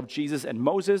disciple of Jesus and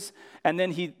Moses. And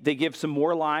then they give some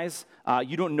more lies.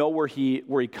 You don't know where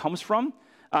he comes from.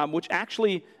 Which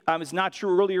actually is not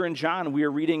true. Earlier in John, we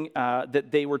are reading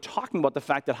that they were talking about the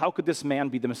fact that how could this man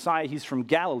be the Messiah? He's from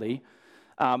Galilee.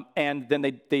 And then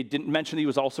they didn't mention he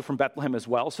was also from Bethlehem as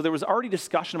well. So there was already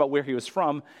discussion about where he was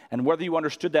from, and whether you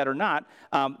understood that or not,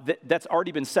 that's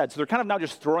already been said. So they're kind of now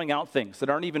just throwing out things that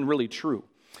aren't even really true.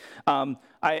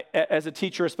 As a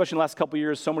teacher, especially in the last couple of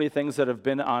years, so many things that have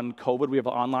been on COVID, we have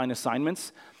online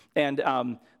assignments. And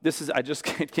I just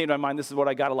came to my mind, this is what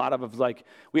I got a lot of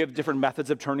we have different methods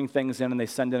of turning things in, and they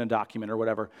send in a document or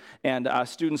whatever. And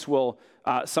students will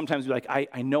sometimes be like,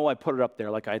 I know I put it up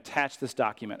there, I attached this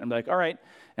document. I'm like, all right.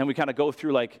 And we kind of go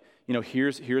through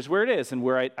here's where it is, and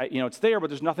where it's there, but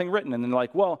there's nothing written. And then they're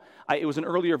like, well, it was an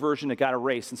earlier version, it got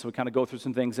erased. And so we kind of go through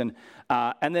some things. And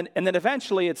then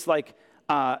eventually it's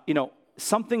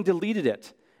something deleted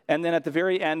it. And then at the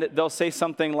very end, they'll say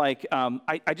something like,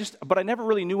 but I never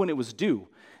really knew when it was due.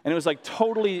 And it was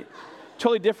totally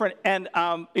different. And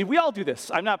we all do this.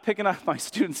 I'm not picking on my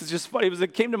students. It's just funny.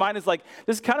 It came to mind as this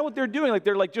is kind of what they're doing.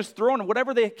 They're just throwing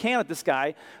whatever they can at this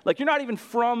guy. You're not even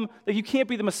from, you can't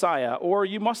be the Messiah, or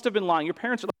you must have been lying. Your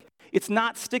parents are it's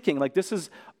not sticking.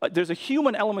 There's a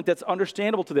human element that's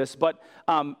understandable to this, but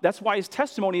that's why his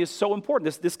testimony is so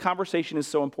important. This conversation is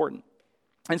so important.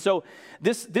 And so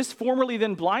this formerly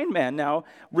then blind man now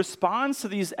responds to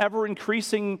these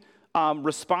ever-increasing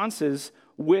responses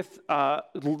with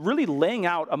really laying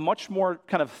out a much more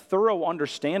kind of thorough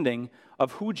understanding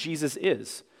of who Jesus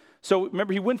is. So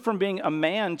remember, he went from being a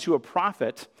man to a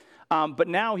prophet, but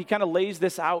now he kind of lays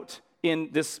this out in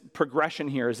this progression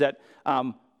here, is that,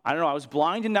 I was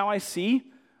blind and now I see.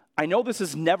 I know this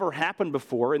has never happened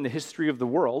before in the history of the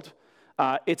world.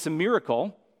 It's a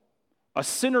miracle. A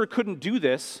sinner couldn't do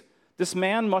this. This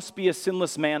man must be a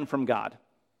sinless man from God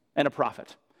and a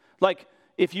prophet.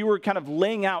 If you were kind of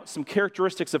laying out some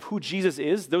characteristics of who Jesus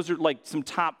is, those are some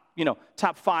top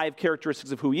 5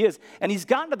 characteristics of who he is. And he's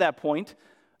gotten to that point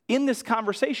in this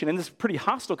conversation, in this pretty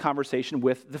hostile conversation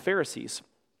with the Pharisees.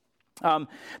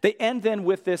 They end then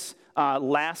with this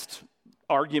last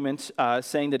argument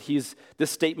saying that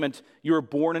this statement, you were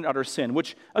born in utter sin,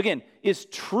 which again is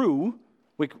true.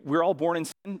 We're all born in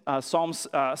sin.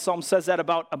 Psalm says that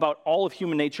about all of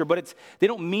human nature, but they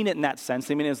don't mean it in that sense.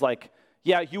 They mean it as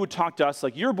you would talk to us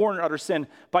you're born in utter sin.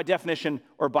 By definition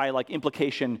or by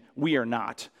implication, we are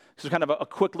not. So kind of a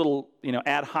quick little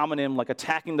ad hominem,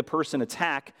 attacking the person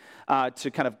attack to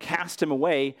kind of cast him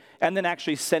away, and then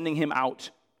actually sending him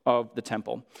out of the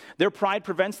temple. Their pride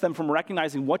prevents them from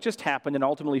recognizing what just happened and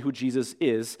ultimately who Jesus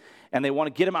is, and they want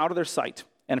to get him out of their sight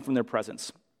and from their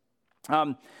presence.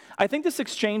 I think this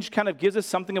exchange kind of gives us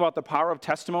something about the power of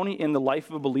testimony in the life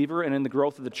of a believer and in the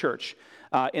growth of the church,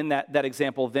 in that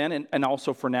example then and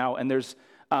also for now. And there's,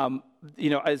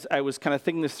 as I was kind of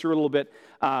thinking this through a little bit,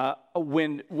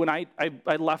 when I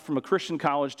left from a Christian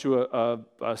college to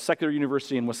a secular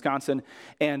university in Wisconsin,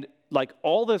 and like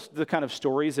all the kind of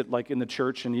stories that like in the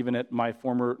church and even at my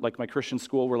former, like my Christian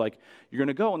school, were like, you're going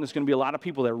to go and there's going to be a lot of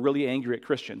people that are really angry at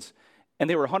Christians. And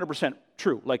they were 100%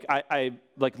 true. Like I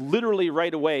like literally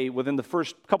right away, within the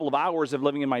first couple of hours of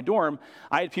living in my dorm,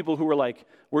 I had people who were like,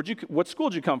 what school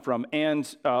did you come from? And,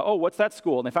 what's that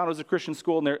school? And they found it was a Christian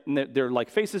school, and their like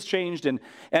faces changed.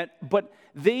 But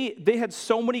they had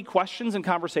so many questions and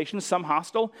conversations, some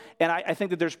hostile. And I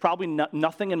think that there's probably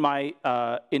nothing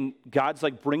in God's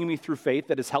like bringing me through faith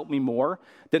that has helped me more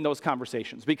than those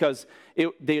conversations, because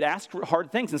they'd ask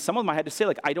hard things. And some of them I had to say,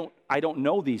 like, I don't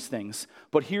know these things,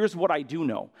 but here's what I do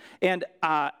know.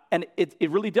 And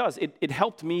it really does. It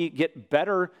helped me get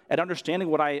better at understanding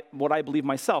what I believe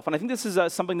myself. And I think this is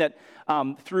something that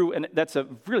and that's a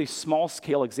really small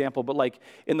scale example, but like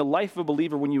in the life of a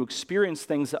believer, when you experience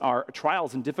things that are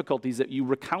trials and difficulties that you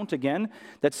recount again,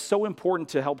 that's so important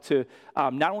to help to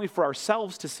not only for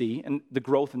ourselves to see and the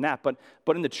growth in that, but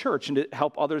in the church and to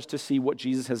help others to see what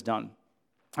Jesus has done.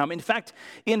 In fact,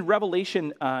 in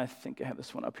Revelation, I think I have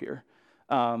this one up here.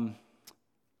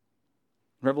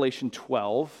 Revelation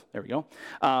 12, there we go,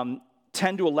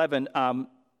 10 to 11,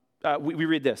 we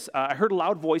read this. I heard a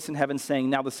loud voice in heaven saying,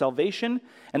 now the salvation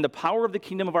and the power of the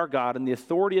kingdom of our God and the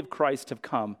authority of Christ have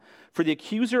come. For the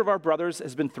accuser of our brothers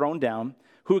has been thrown down,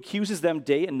 who accuses them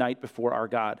day and night before our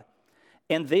God.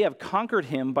 And they have conquered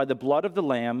him by the blood of the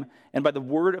Lamb and by the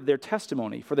word of their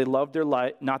testimony, for they loved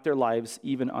not their lives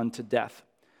even unto death.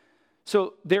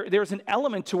 So there's an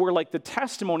element to where, like, the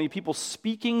testimony, people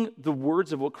speaking the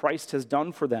words of what Christ has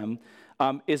done for them,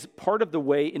 is part of the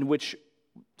way in which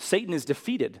Satan is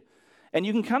defeated. And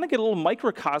you can kind of get a little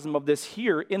microcosm of this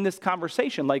here in this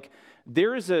conversation. Like,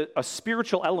 there is a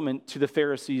spiritual element to the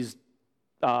Pharisees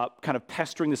kind of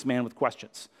pestering this man with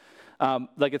questions.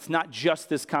 Like, it's not just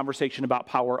this conversation about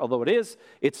power, although it is.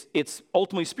 It's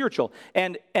ultimately spiritual.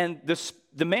 And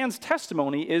the man's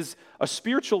testimony is a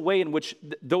spiritual way in which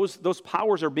those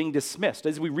powers are being dismissed.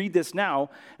 As we read this now,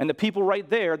 and the people right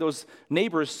there, those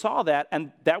neighbors, saw that,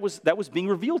 and that was being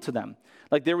revealed to them.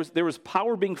 Like, there was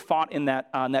power being fought in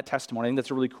that testimony. I think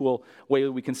that's a really cool way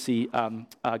that we can see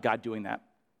God doing that.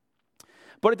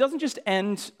 But it doesn't just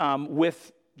end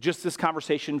with just this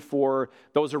conversation for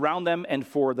those around them and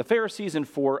for the Pharisees and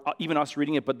for even us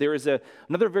reading it, but there is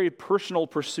another very personal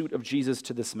pursuit of Jesus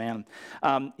to this man.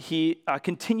 He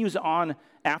continues on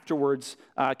afterwards.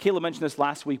 Caleb mentioned this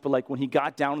last week, but like when he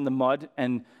got down in the mud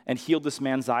and healed this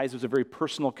man's eyes, it was a very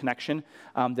personal connection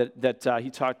that he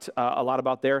talked a lot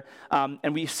about there.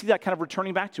 And we see that kind of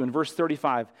returning back to in verse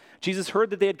 35. Jesus heard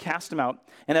that they had cast him out,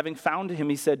 and having found him,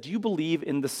 he said, "Do you believe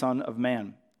in the Son of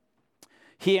Man?"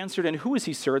 He answered, "And who is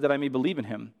he, sir, that I may believe in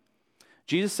him?"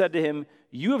 Jesus said to him,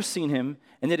 "You have seen him,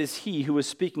 and it is he who is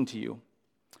speaking to you."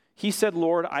 He said,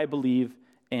 "Lord, I believe,"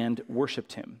 and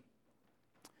worshiped him.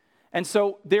 And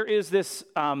so there is this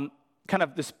kind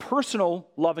of this personal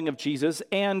loving of Jesus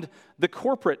and the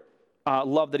corporate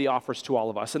love that he offers to all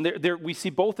of us. And there we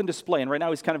see both in display. And right now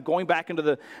he's kind of going back into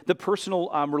the personal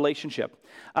relationship.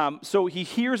 So he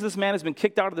hears this man has been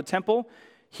kicked out of the temple.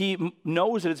 He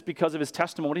knows that it's because of his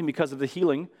testimony and because of the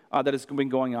healing that has been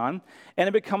going on. And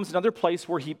it becomes another place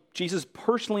where Jesus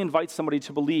personally invites somebody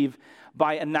to believe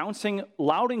by announcing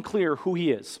loud and clear who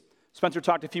he is. Spencer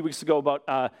talked a few weeks ago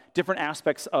about different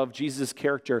aspects of Jesus'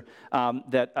 character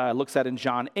that looks at in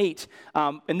John 8.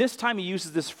 And this time he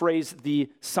uses this phrase, the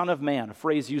Son of Man, a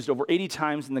phrase used over 80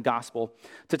 times in the gospel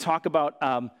to talk about,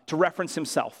 to reference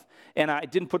himself. And I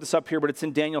didn't put this up here, but it's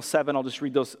in Daniel 7. I'll just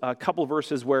read those couple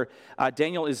verses where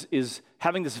Daniel is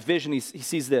having this vision. He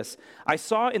sees this. "I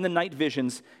saw in the night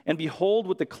visions, and behold,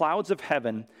 with the clouds of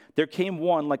heaven, there came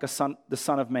one like the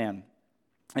Son of Man.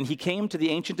 And he came to the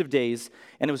Ancient of Days,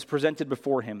 and it was presented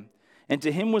before him. And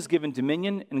to him was given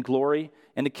dominion and glory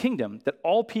and a kingdom, that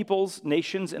all peoples,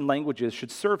 nations, and languages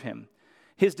should serve him.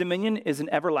 His dominion is an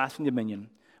everlasting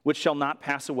dominion, which shall not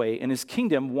pass away, and his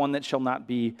kingdom one that shall not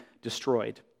be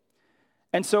destroyed."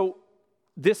 And so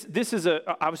this is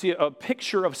obviously a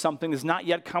picture of something that's not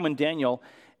yet come in Daniel.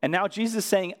 And now Jesus is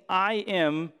saying, "I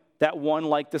am that one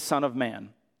like the Son of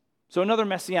Man." So another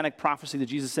messianic prophecy that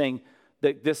Jesus is saying,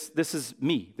 that this is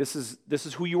me. This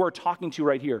is who you are talking to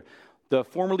right here. The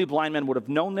formerly blind man would have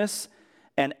known this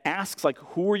and asks, like,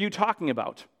 who are you talking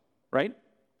about, right?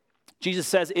 Jesus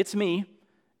says, "It's me,"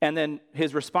 and then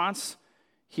his response,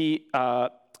 he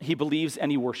believes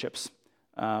and he worships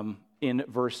in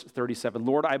verse 37.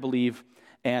 "Lord, I believe,"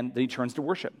 and then he turns to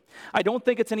worship. I don't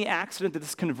think it's any accident that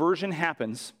this conversion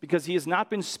happens, because he has not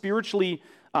been spiritually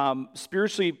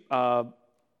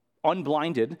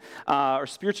unblinded or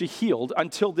spiritually healed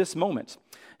until this moment.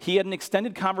 He had an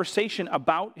extended conversation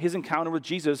about his encounter with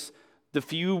Jesus the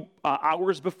few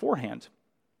hours beforehand.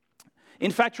 In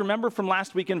fact, remember from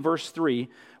last week in verse 3,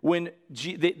 when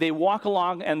they walk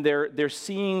along and they're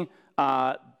seeing,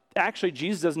 actually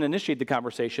Jesus doesn't initiate the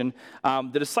conversation,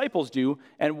 the disciples do,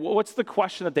 and what's the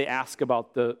question that they ask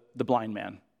about the blind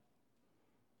man?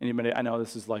 Anybody? I know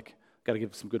this is like, got to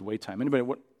give some good wait time. Anybody?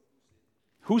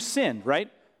 Who sinned,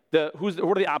 right? What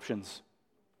are the options?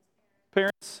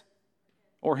 Parents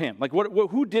or him? Like,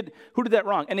 who did that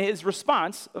wrong? And his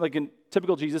response, like in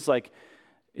typical Jesus, like,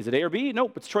 is it A or B?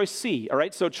 Nope, it's choice C. All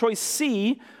right, so choice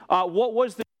C. What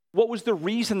was the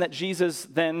reason that Jesus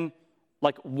then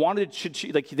wanted?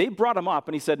 They brought him up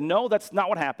and he said, "No, that's not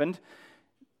what happened."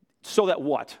 So that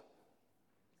what?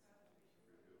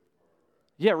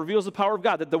 Yeah, reveals the power of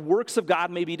God, that the works of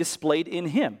God may be displayed in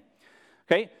him.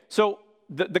 Okay, so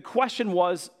the question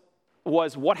was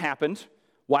what happened?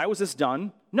 Why was this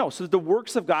done? No, so that the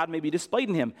works of God may be displayed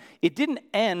in him. It didn't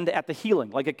end at the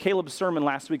healing. Like at Caleb's sermon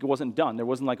last week, it wasn't done. There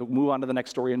wasn't like a move on to the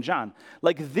next story in John.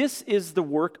 Like, this is the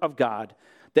work of God,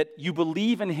 that you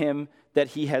believe in him that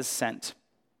he has sent.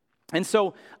 And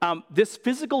so this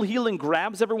physical healing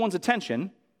grabs everyone's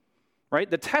attention, right?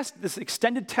 This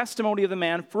extended testimony of the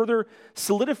man, further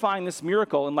solidifying this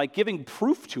miracle and like giving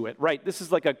proof to it, right? This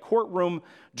is like a courtroom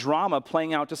drama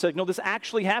playing out to say, no, this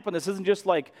actually happened. This isn't just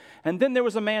like, and then there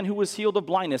was a man who was healed of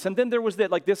blindness, and then there was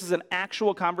that. Like, this is an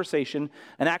actual conversation,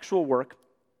 an actual work.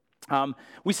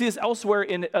 We see this elsewhere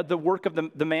in the work of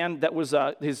the man that was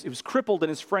he was crippled, and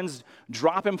his friends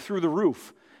drop him through the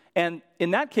roof. And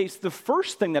in that case, the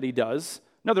first thing that he does,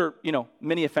 another,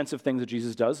 many offensive things that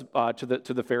Jesus does to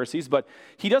the Pharisees, but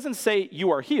he doesn't say,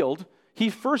 "You are healed." He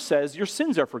first says, "Your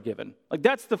sins are forgiven." Like,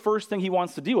 that's the first thing he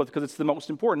wants to deal with, because it's the most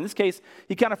important. In this case,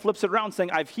 he kind of flips it around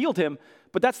saying, "I've healed him,"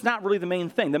 but that's not really the main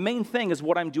thing. The main thing is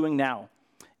what I'm doing now,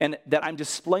 and that I'm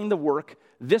displaying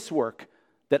this work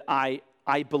that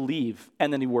I believe,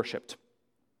 and then he worshiped.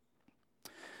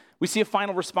 We see a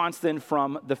final response then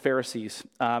from the Pharisees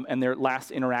and their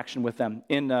last interaction with them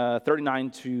in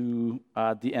 39 to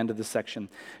the end of the section.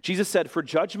 Jesus said, "For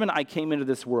judgment I came into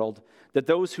this world, that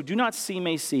those who do not see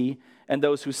may see, and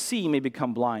those who see may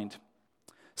become blind."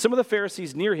 Some of the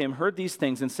Pharisees near him heard these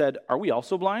things and said, "Are we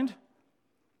also blind?"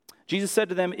 Jesus said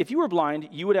to them, "If you were blind,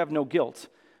 you would have no guilt.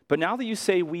 But now that you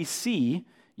say we see,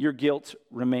 your guilt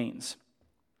remains."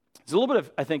 There's a little bit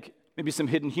of, I think, maybe some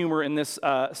hidden humor in this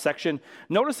section.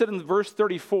 Notice that in verse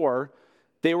 34,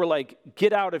 they were like,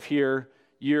 "Get out of here.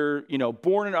 You're,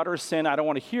 born in utter sin. I don't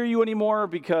want to hear you anymore,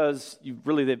 because you've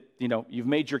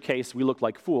made your case. We look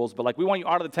like fools, but we want you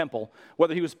out of the temple."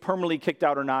 Whether he was permanently kicked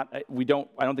out or not, I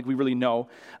don't think we really know.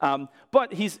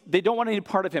 But they don't want any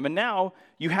part of him. And now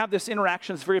you have this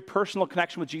interaction, this very personal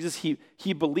connection with Jesus.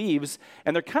 He believes,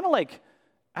 and they're kind of like,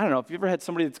 I don't know, if you ever had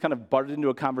somebody that's kind of butted into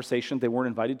a conversation they weren't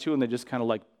invited to, and they just kind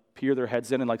of peer their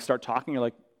heads in and start talking. You're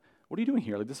like, "What are you doing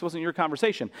here? This wasn't your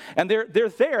conversation." And they're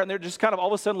there, and they're just kind of all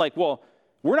of a sudden like, "Well,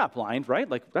 we're not blind, right?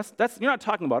 That's you're not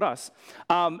talking about us."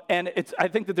 And I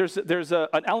think that there's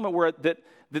an element where that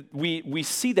we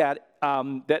see that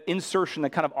insertion,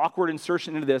 that kind of awkward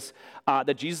insertion into this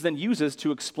that Jesus then uses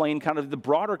to explain kind of the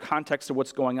broader context of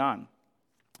what's going on.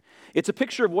 It's a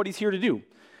picture of what he's here to do.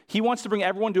 He wants to bring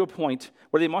everyone to a point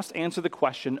where they must answer the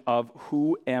question of,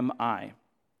 who am I?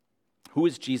 Who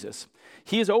is Jesus?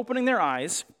 He is opening their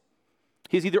eyes.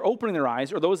 He's either opening their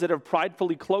eyes, or those that have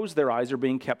pridefully closed their eyes are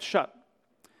being kept shut.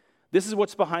 This is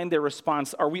what's behind their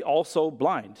response, "Are we also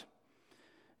blind?"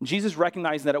 Jesus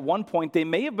recognized that at one point they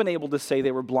may have been able to say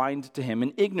they were blind to him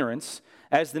in ignorance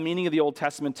as the meaning of the Old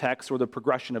Testament text or the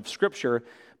progression of Scripture,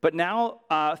 but now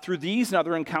through these and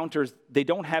other encounters, they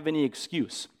don't have any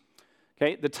excuse.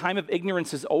 Okay, the time of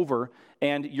ignorance is over,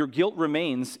 and your guilt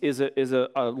remains is a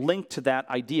link to that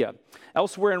idea.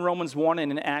 Elsewhere in Romans 1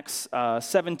 and in Acts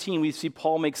 17, we see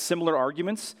Paul make similar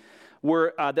arguments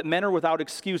where that men are without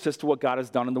excuse as to what God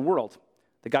has done in the world,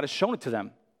 that God has shown it to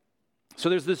them. So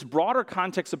there's this broader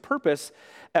context of purpose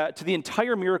to the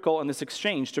entire miracle and this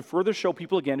exchange to further show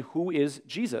people again who is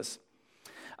Jesus.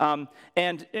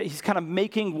 And he's kind of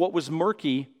making what was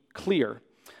murky clear.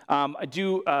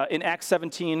 In Acts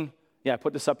 17... Yeah, I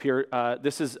put this up here.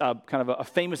 This is kind of a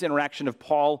famous interaction of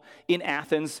Paul in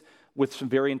Athens with some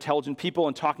very intelligent people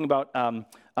and talking about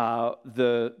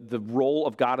the role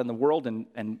of God in the world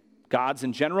and gods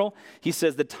in general. He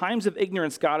says, the times of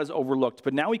ignorance God has overlooked,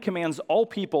 but now he commands all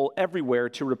people everywhere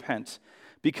to repent,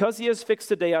 because he has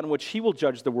fixed a day on which he will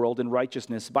judge the world in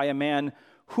righteousness by a man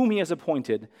whom he has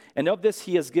appointed. And of this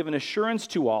he has given assurance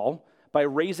to all by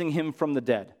raising him from the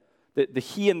dead. The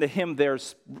he and the him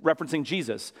there's referencing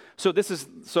Jesus.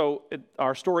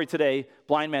 Our story today,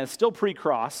 blind man is still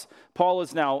pre-cross. Paul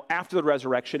is now after the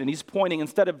resurrection, and he's pointing,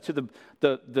 instead of to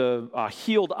the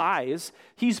healed eyes,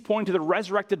 he's pointing to the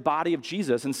resurrected body of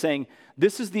Jesus and saying,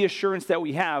 this is the assurance that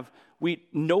we have. We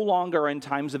no longer are in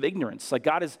times of ignorance. Like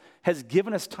God has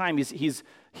given us time. He's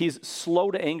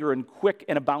slow to anger and quick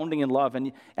and abounding in love,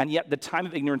 and yet the time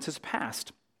of ignorance has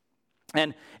passed.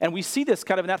 And we see this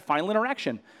kind of in that final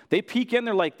interaction. They peek in,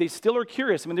 they still are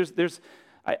curious. I mean,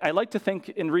 I like to think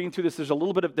in reading through this,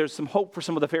 there's some hope for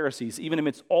some of the Pharisees, even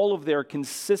amidst all of their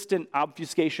consistent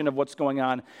obfuscation of what's going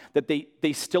on, that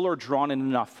they still are drawn in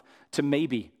enough to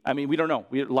maybe, I mean, we don't know.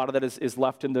 A lot of that is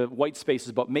left in the white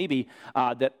spaces, but maybe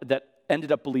that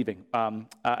ended up believing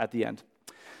at the end.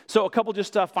 So a couple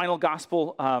just final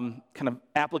gospel kind of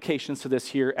applications to this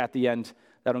here at the end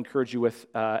that I'll encourage you with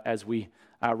as we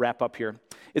wrap up here,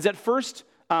 is that first,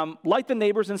 like the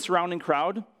neighbors and surrounding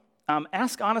crowd,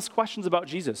 ask honest questions about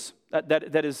Jesus.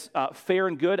 That is fair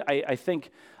and good. I think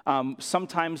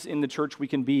sometimes in the church we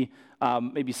can be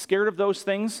maybe scared of those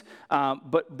things,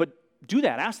 but do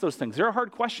that. Ask those things. There are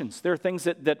hard questions. There are things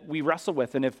that we wrestle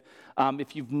with, and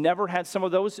if you've never had some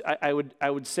of those, I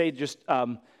would say just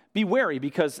be wary,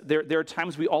 because there are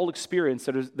times we all experience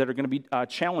that are going to be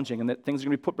challenging, and that things are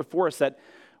going to be put before us that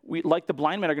we, like the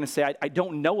blind men, are going to say, I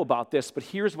don't know about this, but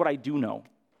here's what I do know.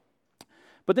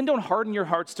 But then don't harden your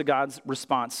hearts to God's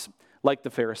response like the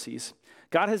Pharisees.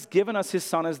 God has given us his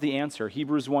Son as the answer.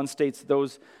 Hebrews 1 states,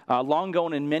 those long ago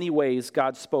and in many ways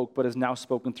God spoke, but has now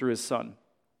spoken through his Son.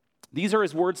 These are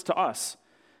his words to us.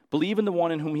 Believe in the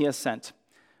one in whom he has sent.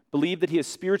 Believe that he has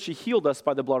spiritually healed us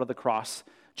by the blood of the cross,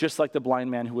 just like the blind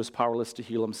man who was powerless to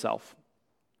heal himself.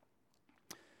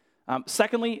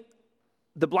 Secondly,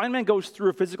 the blind man goes through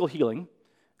a physical healing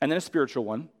and then a spiritual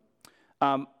one.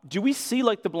 Do we see,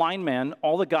 like the blind man,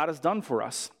 all that God has done for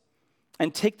us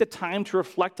and take the time to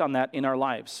reflect on that in our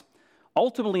lives?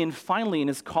 Ultimately and finally in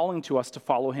his calling to us to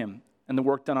follow him and the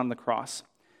work done on the cross.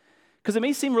 Because it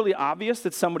may seem really obvious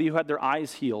that somebody who had their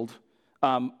eyes healed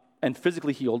and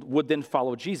physically healed would then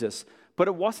follow Jesus. But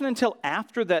it wasn't until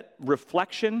after that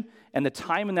reflection and the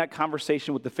time in that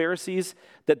conversation with the Pharisees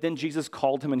that then Jesus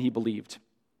called him and he believed.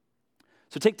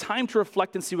 So take time to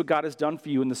reflect and see what God has done for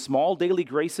you in the small daily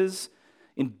graces,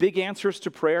 in big answers to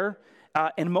prayer,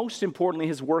 and most importantly,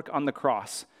 his work on the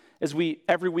cross. As we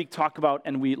every week talk about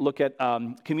and we look at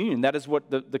communion, that is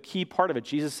what the key part of it.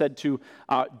 Jesus said to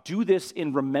do this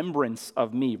in remembrance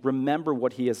of me. Remember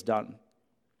what he has done.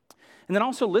 And then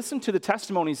also listen to the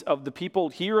testimonies of the people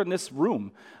here in this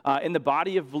room, in the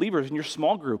body of believers, in your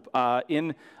small group,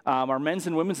 in our men's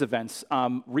and women's events.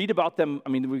 Read about them. I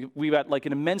mean, we've got like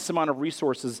an immense amount of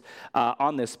resources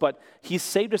on this, but he's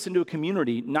saved us into a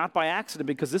community, not by accident,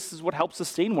 because this is what helps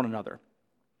sustain one another.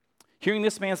 Hearing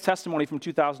this man's testimony from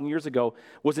 2,000 years ago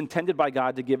was intended by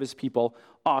God to give his people,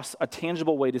 us, a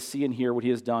tangible way to see and hear what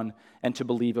he has done and to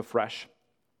believe afresh.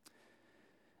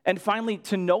 And finally,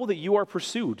 to know that you are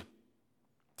pursued.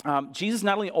 Jesus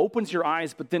not only opens your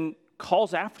eyes, but then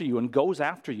calls after you and goes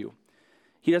after you.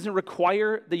 He doesn't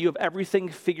require that you have everything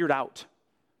figured out,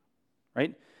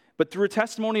 right? But through a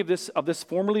testimony of this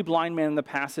formerly blind man in the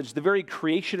passage, the very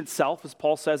creation itself, as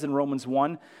Paul says in Romans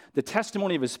 1, the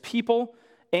testimony of his people,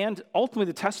 and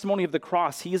ultimately the testimony of the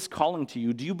cross, he is calling to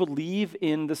you. Do you believe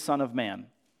in the Son of Man?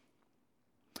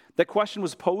 That question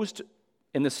was posed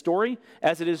in the story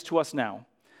as it is to us now.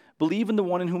 Believe in the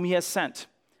one in whom he has sent,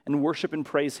 and worship and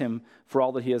praise him for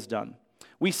all that he has done.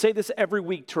 We say this every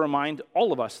week to remind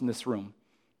all of us in this room,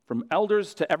 from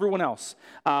elders to everyone else,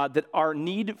 that our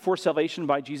need for salvation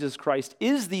by Jesus Christ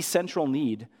is the central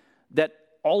need that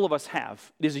all of us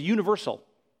have. It is a universal,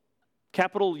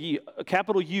 capital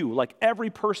U, like every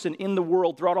person in the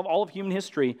world throughout all of human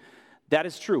history, that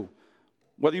is true.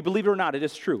 Whether you believe it or not, it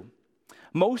is true.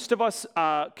 Most of us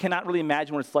cannot really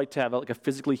imagine what it's like to have like a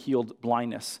physically healed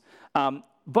blindness.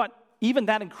 But even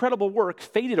that incredible work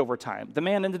faded over time. The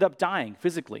man ended up dying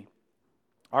physically.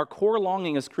 Our core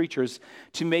longing as creatures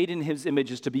to made in his image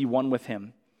is to be one with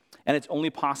him. And it's only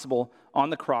possible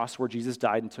on the cross where Jesus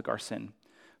died and took our sin.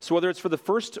 So whether it's for the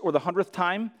first or the 100th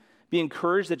time, be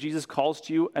encouraged that Jesus calls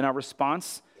to you, and our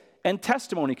response and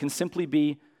testimony can simply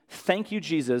be, thank you,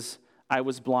 Jesus, I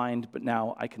was blind, but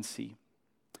now I can see.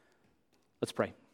 Let's pray.